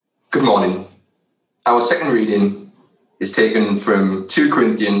Good morning. Our second reading is taken from 2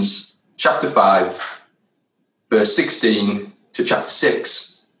 Corinthians chapter 5, verse 16 to chapter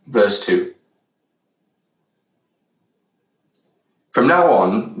 6, verse 2. From now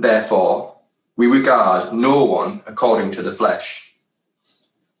on, therefore, we regard no one according to the flesh.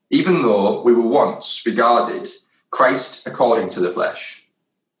 Even though we were once regarded Christ according to the flesh,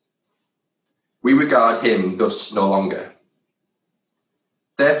 we regard him thus no longer.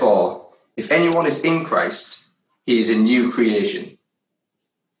 Therefore, if anyone is in Christ, he is a new creation.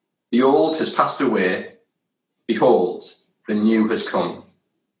 The old has passed away. Behold, the new has come.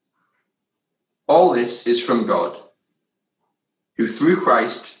 All this is from God, who through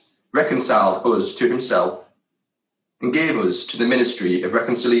Christ reconciled us to himself and gave us to the ministry of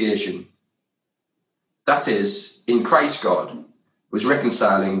reconciliation. That is, in Christ God was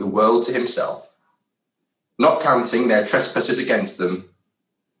reconciling the world to himself, not counting their trespasses against them,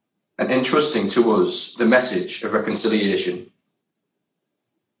 and entrusting to us the message of reconciliation.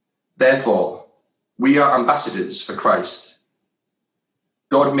 Therefore, we are ambassadors for Christ,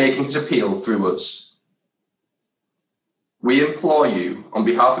 God making his appeal through us. We implore you, on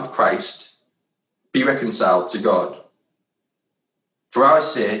behalf of Christ, be reconciled to God. For our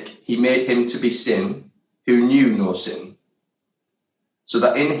sake, he made him to be sin who knew no sin, so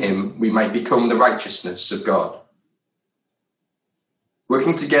that in him we might become the righteousness of God.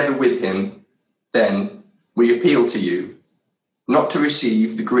 Working together with him, then, we appeal to you, not to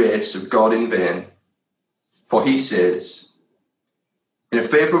receive the grace of God in vain. For he says, in a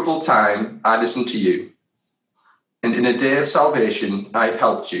favourable time I listened to you, and in a day of salvation I have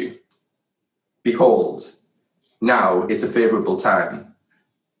helped you. Behold, now is the favourable time.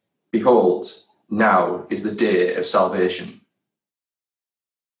 Behold, now is the day of salvation.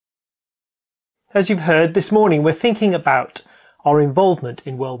 As you've heard, this morning we're thinking about our involvement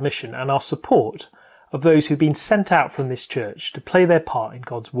in world mission and our support of those who've been sent out from this church to play their part in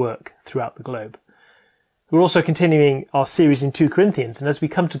God's work throughout the globe. We're also continuing our series in 2 Corinthians, and as we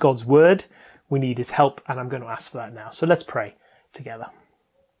come to God's word, we need his help, and I'm going to ask for that now. So let's pray together.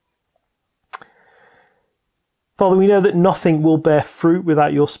 Father, we know that nothing will bear fruit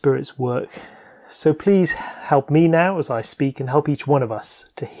without your Spirit's work. So please help me now as I speak, and help each one of us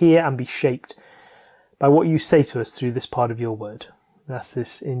to hear and be shaped by what you say to us through this part of your word. We ask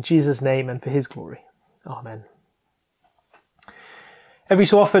this in Jesus' name and for his glory. Amen. Every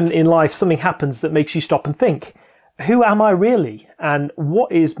so often in life, something happens that makes you stop and think, who am I really? And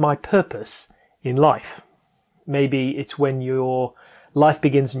what is my purpose in life? Maybe it's when your life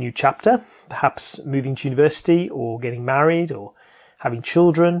begins a new chapter, perhaps moving to university or getting married or having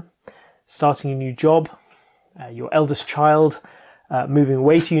children, starting a new job, your eldest child moving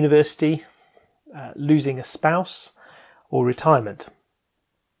away to university, losing a spouse, or retirement.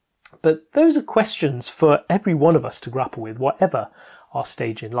 But those are questions for every one of us to grapple with, whatever our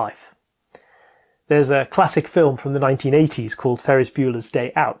stage in life. There's a classic film from the 1980s called Ferris Bueller's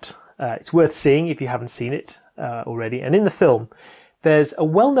Day Out. It's worth seeing if you haven't seen it already. And in the film, there's a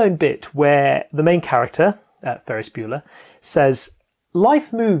well-known bit where the main character, Ferris Bueller, says,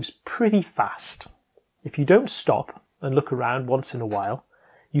 life moves pretty fast. If you don't stop and look around once in a while,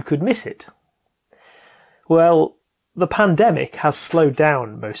 you could miss it. Well, the pandemic has slowed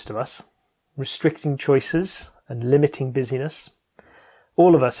down most of us, restricting choices and limiting busyness.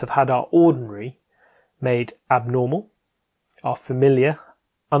 All of us have had our ordinary made abnormal, our familiar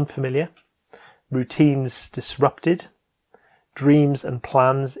unfamiliar, routines disrupted, dreams and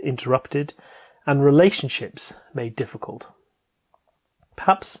plans interrupted, and relationships made difficult.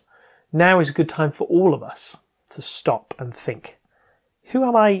 Perhaps now is a good time for all of us to stop and think, who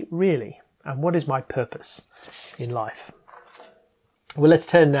am I really? And what is my purpose in life? Well, let's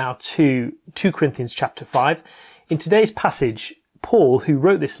turn now to 2 Corinthians chapter 5. In today's passage, Paul, who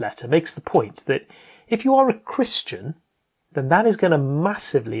wrote this letter, makes the point that if you are a Christian, then that is going to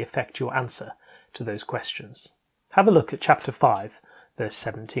massively affect your answer to those questions. Have a look at chapter 5, verse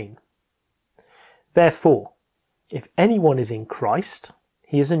 17. Therefore, if anyone is in Christ,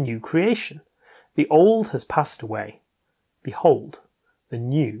 he is a new creation. The old has passed away. Behold, the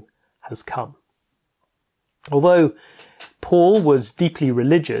new has come. Although Paul was deeply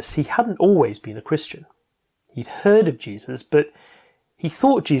religious, he hadn't always been a Christian. He'd heard of Jesus, but he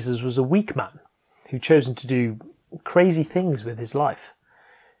thought Jesus was a weak man who'd chosen to do crazy things with his life.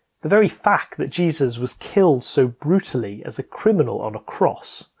 The very fact that Jesus was killed so brutally as a criminal on a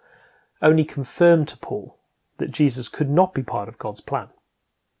cross only confirmed to Paul that Jesus could not be part of God's plan.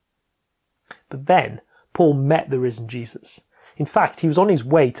 But then Paul met the risen Jesus. In fact, he was on his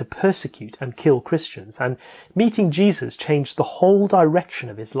way to persecute and kill Christians, and meeting Jesus changed the whole direction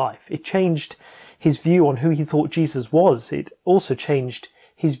of his life. It changed his view on who he thought Jesus was. It also changed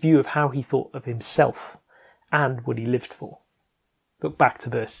his view of how he thought of himself and what he lived for. Look back to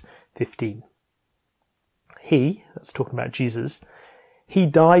verse 15. He, that's talking about Jesus, he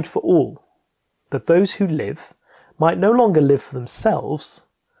died for all, that those who live might no longer live for themselves,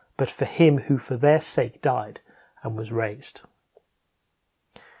 but for him who for their sake died and was raised.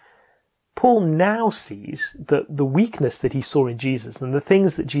 Paul now sees that the weakness that he saw in Jesus and the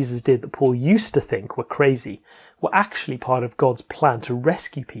things that Jesus did that Paul used to think were crazy were actually part of God's plan to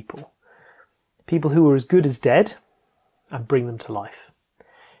rescue people who were as good as dead, and bring them to life.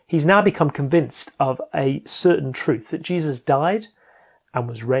 He's now become convinced of a certain truth, that Jesus died and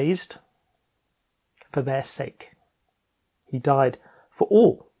was raised for their sake. He died for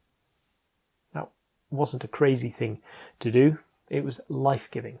all. That wasn't a crazy thing to do. It was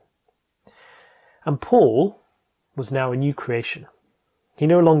life-giving. And Paul was now a new creation. He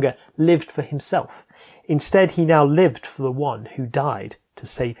no longer lived for himself. Instead, he now lived for the one who died to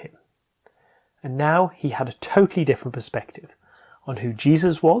save him. And now he had a totally different perspective on who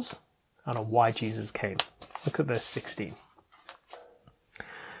Jesus was and on why Jesus came. Look at verse 16.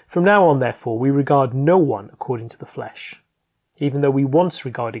 From now on, therefore, we regard no one according to the flesh. Even though we once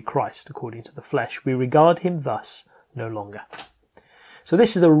regarded Christ according to the flesh, we regard him thus no longer. So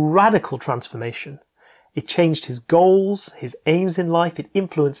this is a radical transformation. It changed his goals, his aims in life. It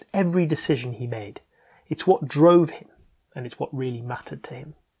influenced every decision he made. It's what drove him, and it's what really mattered to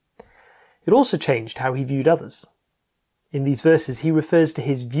him. It also changed how he viewed others. In these verses, he refers to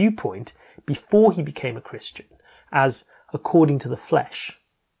his viewpoint before he became a Christian as according to the flesh.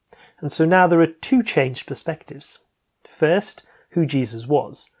 And so now there are two changed perspectives. First, who Jesus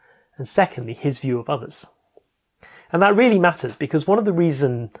was, and secondly, his view of others. And that really matters because one of the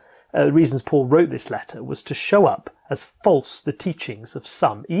reasons Paul wrote this letter was to show up as false the teachings of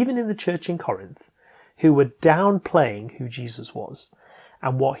some, even in the church in Corinth, who were downplaying who Jesus was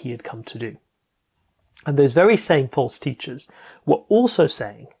and what he had come to do. And those very same false teachers were also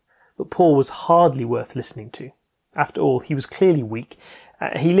saying that Paul was hardly worth listening to. After all, he was clearly weak.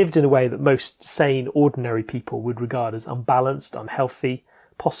 He lived in a way that most sane, ordinary people would regard as unbalanced, unhealthy,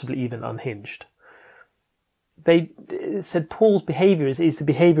 possibly even unhinged. They said Paul's behaviour is the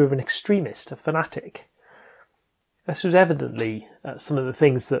behaviour of an extremist, a fanatic. This was evidently some of the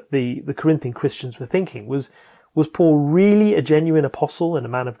things that the Corinthian Christians were thinking. Was Paul really a genuine apostle and a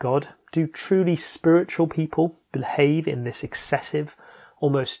man of God? Do truly spiritual people behave in this excessive,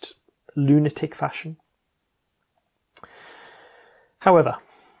 almost lunatic fashion? However,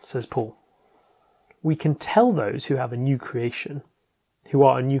 says Paul, we can tell those who are a new creation,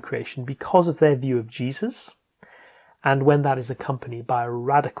 because of their view of Jesus, and when that is accompanied by a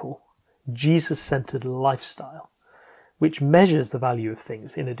radical, Jesus-centered lifestyle, which measures the value of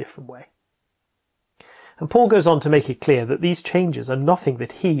things in a different way. And Paul goes on to make it clear that these changes are nothing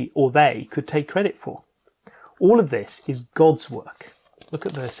that he or they could take credit for. All of this is God's work. Look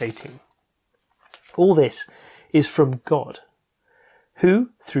at verse 18. All this is from God, who,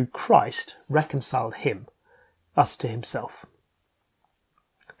 through Christ, reconciled us to himself.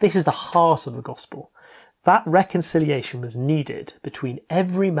 This is the heart of the gospel. That reconciliation was needed between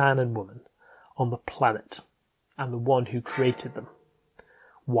every man and woman on the planet and the one who created them.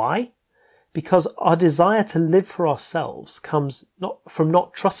 Why? Because our desire to live for ourselves comes not from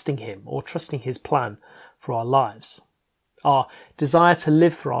not trusting him or trusting his plan for our lives. Our desire to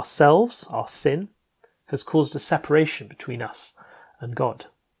live for ourselves, our sin, has caused a separation between us and God.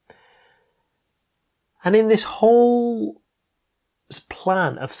 And in this whole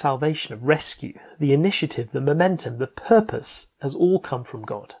plan of salvation, of rescue, the initiative, the momentum, the purpose has all come from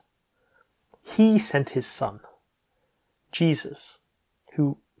God. He sent his Son, Jesus,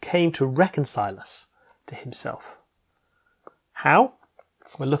 who came to reconcile us to himself. How?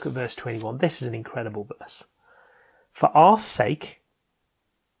 Well, look at verse 21. This is an incredible verse. For our sake,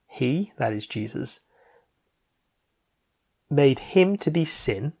 he, that is Jesus, made him to be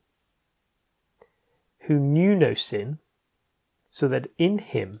sin, who knew no sin, so that in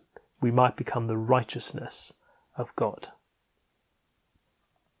him we might become the righteousness of God.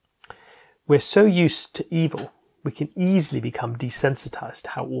 We're so used to evil, we can easily become desensitized to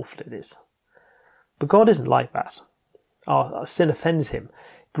how awful it is. But God isn't like that. Our sin offends him,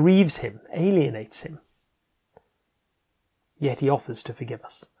 grieves him, alienates him. Yet he offers to forgive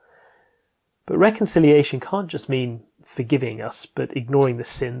us. But reconciliation can't just mean forgiving us, but ignoring the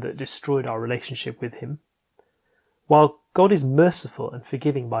sin that destroyed our relationship with him. While God is merciful and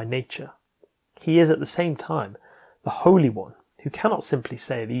forgiving by nature, he is at the same time the Holy One who cannot simply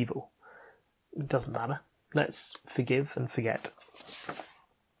say of evil, it doesn't matter, let's forgive and forget.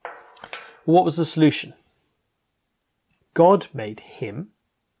 What was the solution? God made him,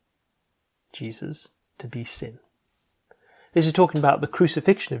 Jesus, to be sin. This is talking about the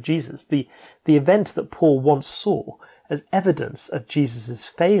crucifixion of Jesus, the event that Paul once saw as evidence of Jesus'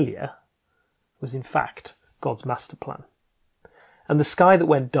 failure was in fact God's master plan. And the sky that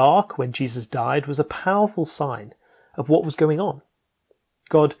went dark when Jesus died was a powerful sign of what was going on.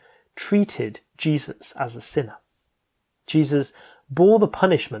 God treated Jesus as a sinner. Jesus bore the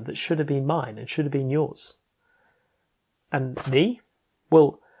punishment that should have been mine and should have been yours. And me?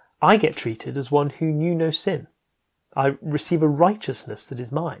 Well, I get treated as one who knew no sin. I receive a righteousness that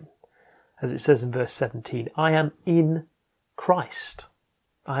is mine. As it says in verse 17, I am in Christ.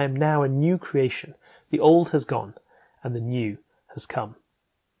 I am now a new creation. The old has gone and the new has come.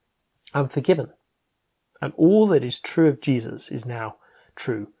 I'm forgiven. And all that is true of Jesus is now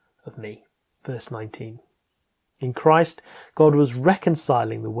true of me. Verse 19. In Christ, God was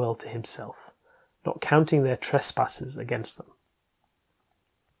reconciling the world to himself, not counting their trespasses against them.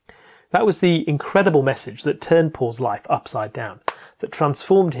 That was the incredible message that turned Paul's life upside down, that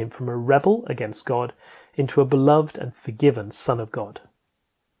transformed him from a rebel against God into a beloved and forgiven Son of God.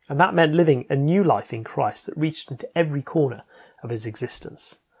 And that meant living a new life in Christ that reached into every corner of his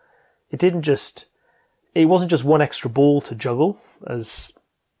existence. It wasn't just one extra ball to juggle as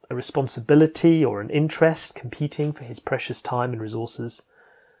a responsibility or an interest competing for his precious time and resources.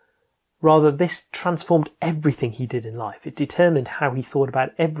 Rather, this transformed everything he did in life. It determined how he thought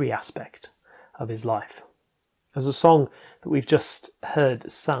about every aspect of his life. As the song that we've just heard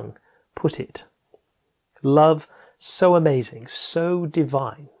sung put it, love so amazing, so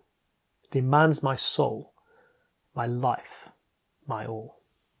divine, demands my soul, my life, my all.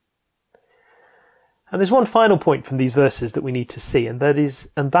 And there's one final point from these verses that we need to see, and that is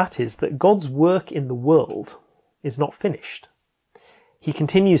that God's work in the world is not finished. He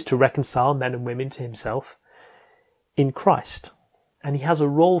continues to reconcile men and women to himself in Christ, and he has a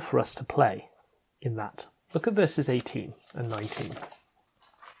role for us to play in that. Look at verses 18 and 19.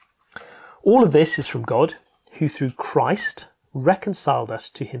 All of this is from God, who through Christ reconciled us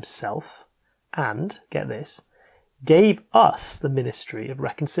to himself and, get this, gave us the ministry of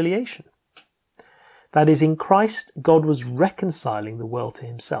reconciliation. That is, in Christ, God was reconciling the world to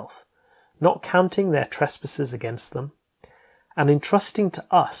himself, not counting their trespasses against them, and entrusting to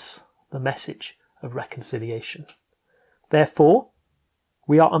us the message of reconciliation. Therefore,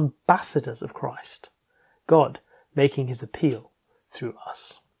 we are ambassadors of Christ, God making his appeal through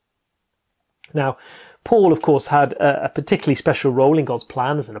us. Now, Paul, of course, had a particularly special role in God's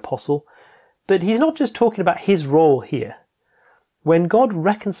plan as an apostle, but he's not just talking about his role here. When God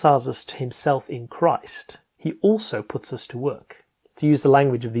reconciles us to himself in Christ, he also puts us to work, to use the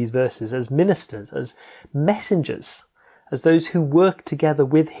language of these verses, as ministers, as messengers, as those who work together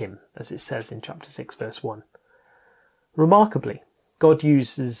with him, as it says in chapter 6, verse 1. Remarkably, God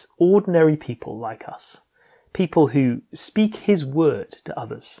uses ordinary people like us, people who speak his word to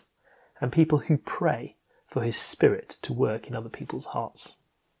others, and people who pray for his Spirit to work in other people's hearts.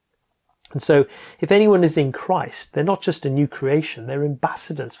 And so, if anyone is in Christ, they're not just a new creation, they're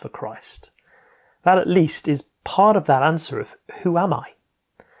ambassadors for Christ. That at least is part of that answer of, who am I?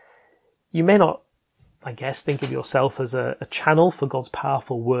 You may not, I guess, think of yourself as a channel for God's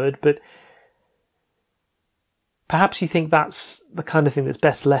powerful word, but perhaps you think that's the kind of thing that's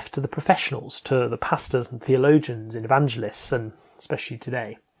best left to the professionals, to the pastors and theologians and evangelists, and especially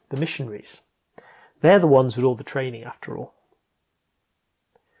today, the missionaries. They're the ones with all the training, after all.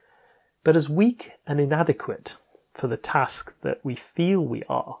 But as weak and inadequate for the task that we feel we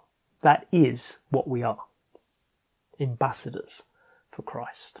are, that is what we are. Ambassadors for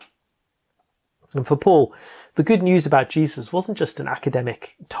Christ. And for Paul, the good news about Jesus wasn't just an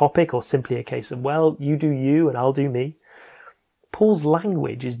academic topic or simply a case of, well, you do you and I'll do me. Paul's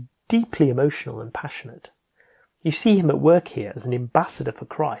language is deeply emotional and passionate. You see him at work here as an ambassador for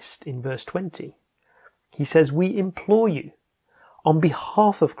Christ in verse 20. He says, we implore you, on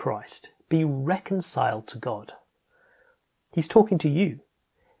behalf of Christ, be reconciled to God. He's talking to you.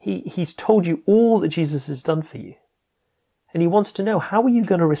 He's told you all that Jesus has done for you. And he wants to know, how are you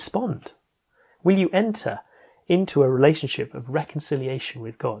going to respond? Will you enter into a relationship of reconciliation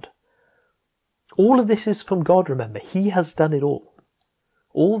with God? All of this is from God, remember. He has done it all.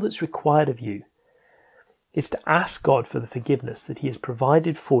 All that's required of you is to ask God for the forgiveness that he has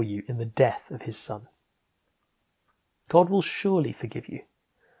provided for you in the death of his Son. God will surely forgive you.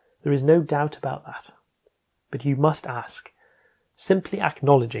 There is no doubt about that. But you must ask, simply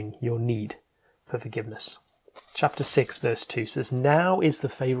acknowledging your need for forgiveness. chapter 6, verse 2 says, "Now is the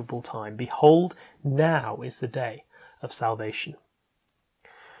favourable time. Behold, now is the day of salvation."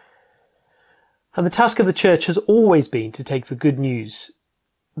 And the task of the church has always been to take the good news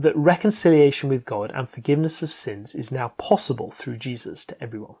that reconciliation with God and forgiveness of sins is now possible through Jesus to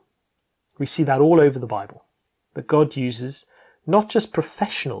everyone. We see that all over the Bible, that God uses not just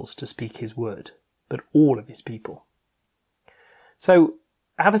professionals to speak his word, but all of his people. So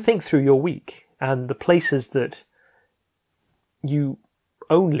have a think through your week and the places that you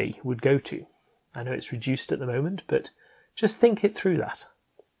only would go to. I know it's reduced at the moment, but just think it through that.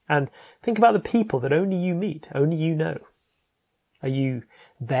 And think about the people that only you meet, only you know. Are you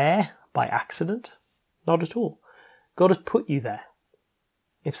there by accident? Not at all. God has put you there.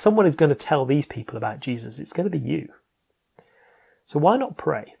 If someone is going to tell these people about Jesus, it's going to be you. So why not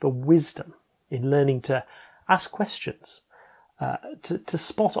pray for wisdom in learning to ask questions, to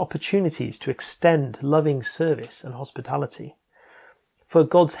spot opportunities to extend loving service and hospitality, for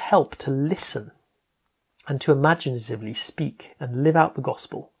God's help to listen and to imaginatively speak and live out the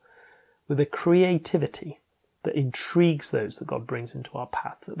gospel with a creativity that intrigues those that God brings into our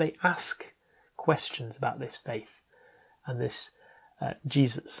path, that they ask questions about this faith and this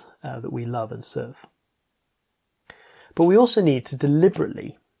Jesus that we love and serve. But we also need to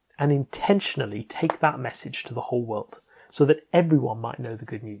deliberately and intentionally take that message to the whole world so that everyone might know the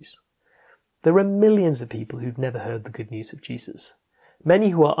good news. There are millions of people who've never heard the good news of Jesus, many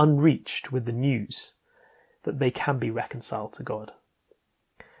who are unreached with the news that they can be reconciled to God.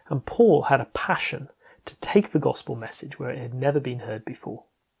 And Paul had a passion to take the gospel message where it had never been heard before.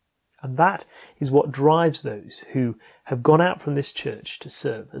 And that is what drives those who have gone out from this church to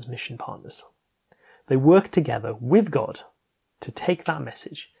serve as mission partners. They work together with God to take that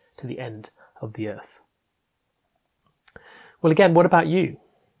message to the end of the earth. Well, again, what about you?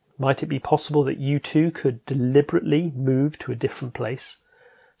 Might it be possible that you too could deliberately move to a different place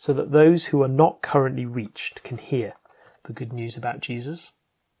so that those who are not currently reached can hear the good news about Jesus?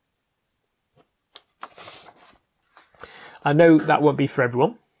 I know that won't be for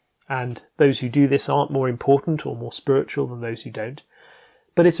everyone, and those who do this aren't more important or more spiritual than those who don't.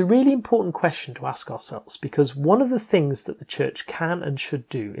 But it's a really important question to ask ourselves, because one of the things that the church can and should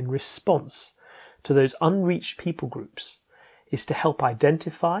do in response to those unreached people groups is to help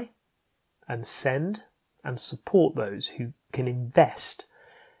identify and send and support those who can invest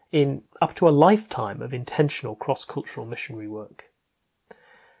in up to a lifetime of intentional cross-cultural missionary work.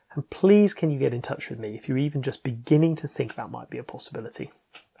 And please, can you get in touch with me if you're even just beginning to think that might be a possibility?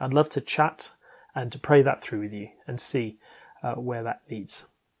 I'd love to chat and to pray that through with you and see where that leads.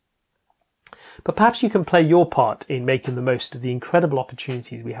 But perhaps you can play your part in making the most of the incredible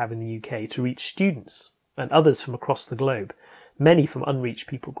opportunities we have in the UK to reach students and others from across the globe, many from unreached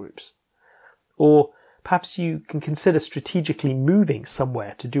people groups. Or perhaps you can consider strategically moving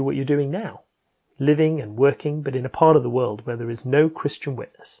somewhere to do what you're doing now, living and working, but in a part of the world where there is no Christian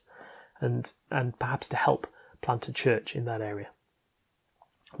witness, and perhaps to help plant a church in that area.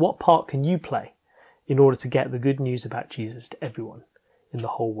 What part can you play in order to get the good news about Jesus to everyone in the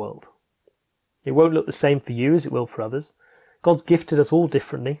whole world? It won't look the same for you as it will for others. God's gifted us all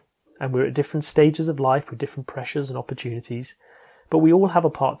differently, and we're at different stages of life with different pressures and opportunities, but we all have a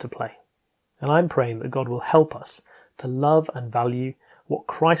part to play. And I'm praying that God will help us to love and value what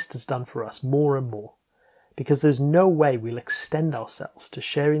Christ has done for us more and more, because there's no way we'll extend ourselves to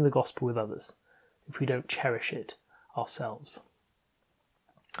sharing the gospel with others if we don't cherish it ourselves.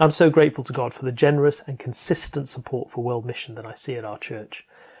 I'm so grateful to God for the generous and consistent support for world mission that I see at our church.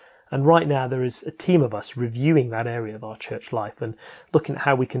 And right now there is a team of us reviewing that area of our church life and looking at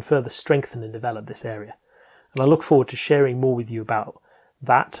how we can further strengthen and develop this area. And I look forward to sharing more with you about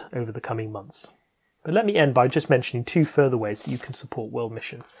that over the coming months. But let me end by just mentioning two further ways that you can support world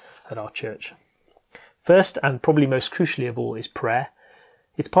mission at our church. First, and probably most crucially of all, is prayer.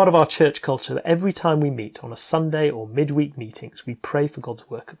 It's part of our church culture that every time we meet on a Sunday or midweek meetings, we pray for God's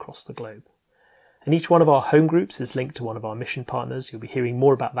work across the globe. And each one of our home groups is linked to one of our mission partners. You'll be hearing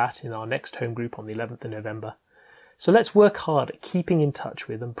more about that in our next home group on the 11th of November. So let's work hard at keeping in touch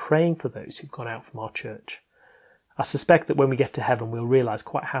with and praying for those who've gone out from our church. I suspect that when we get to heaven, we'll realise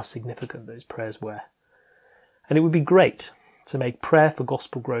quite how significant those prayers were. And it would be great to make prayer for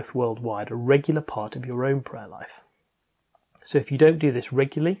gospel growth worldwide a regular part of your own prayer life. So if you don't do this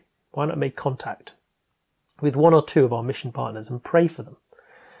regularly, why not make contact with one or two of our mission partners and pray for them?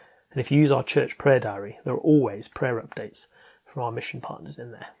 And if you use our church prayer diary, there are always prayer updates from our mission partners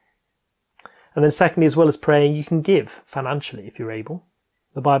in there. And then secondly, as well as praying, you can give financially if you're able.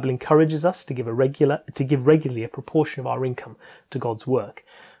 The Bible encourages us to give regularly a proportion of our income to God's work.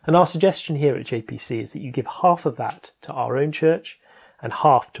 And our suggestion here at JPC is that you give half of that to our own church and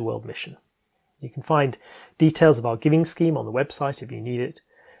half to World Mission. You can find details of our giving scheme on the website if you need it.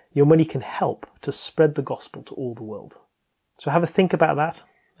 Your money can help to spread the gospel to all the world. So have a think about that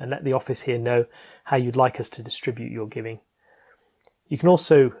and let the office here know how you'd like us to distribute your giving. You can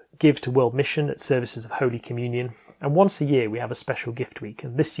also give to World Mission at services of Holy Communion, and once a year we have a special gift week,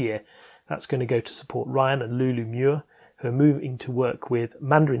 and this year that's going to go to support Ryan and Lulu Muir, who are moving to work with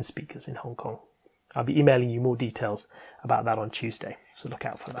Mandarin speakers in Hong Kong. I'll be emailing you more details about that on Tuesday, so look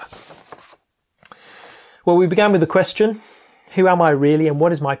out for that. Well, we began with the question, who am I really and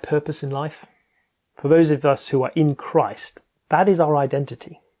what is my purpose in life? For those of us who are in Christ, that is our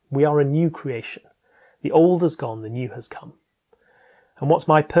identity. We are a new creation. The old has gone, the new has come. And what's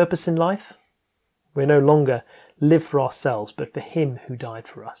my purpose in life? We no longer live for ourselves, but for Him who died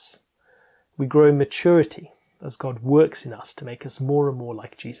for us. We grow in maturity as God works in us to make us more and more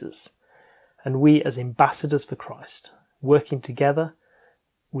like Jesus. And we, as ambassadors for Christ, working together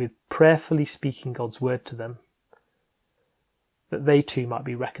with prayerfully speaking God's word to them, that they too might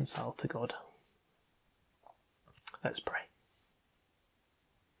be reconciled to God. Let's pray.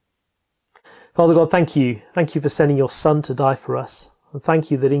 Father God, thank you. Thank you for sending your Son to die for us. And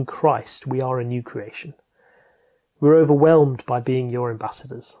thank you that in Christ we are a new creation. We're overwhelmed by being your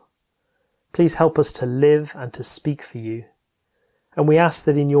ambassadors. Please help us to live and to speak for you. And we ask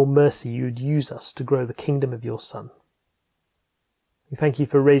that in your mercy you would use us to grow the kingdom of your Son. We thank you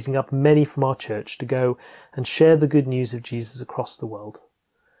for raising up many from our church to go and share the good news of Jesus across the world.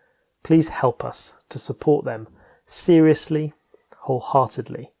 Please help us to support them seriously,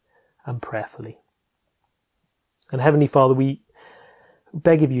 wholeheartedly, and prayerfully. And Heavenly Father, we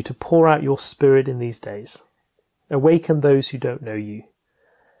beg of you to pour out your Spirit in these days. Awaken those who don't know you,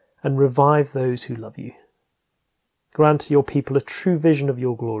 and revive those who love you. Grant to your people a true vision of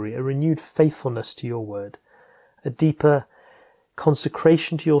your glory, a renewed faithfulness to your word, a deeper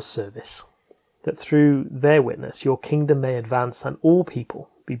consecration to your service, that through their witness your kingdom may advance and all people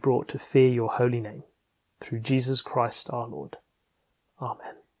be brought to fear your holy name. Through Jesus Christ our Lord.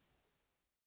 Amen.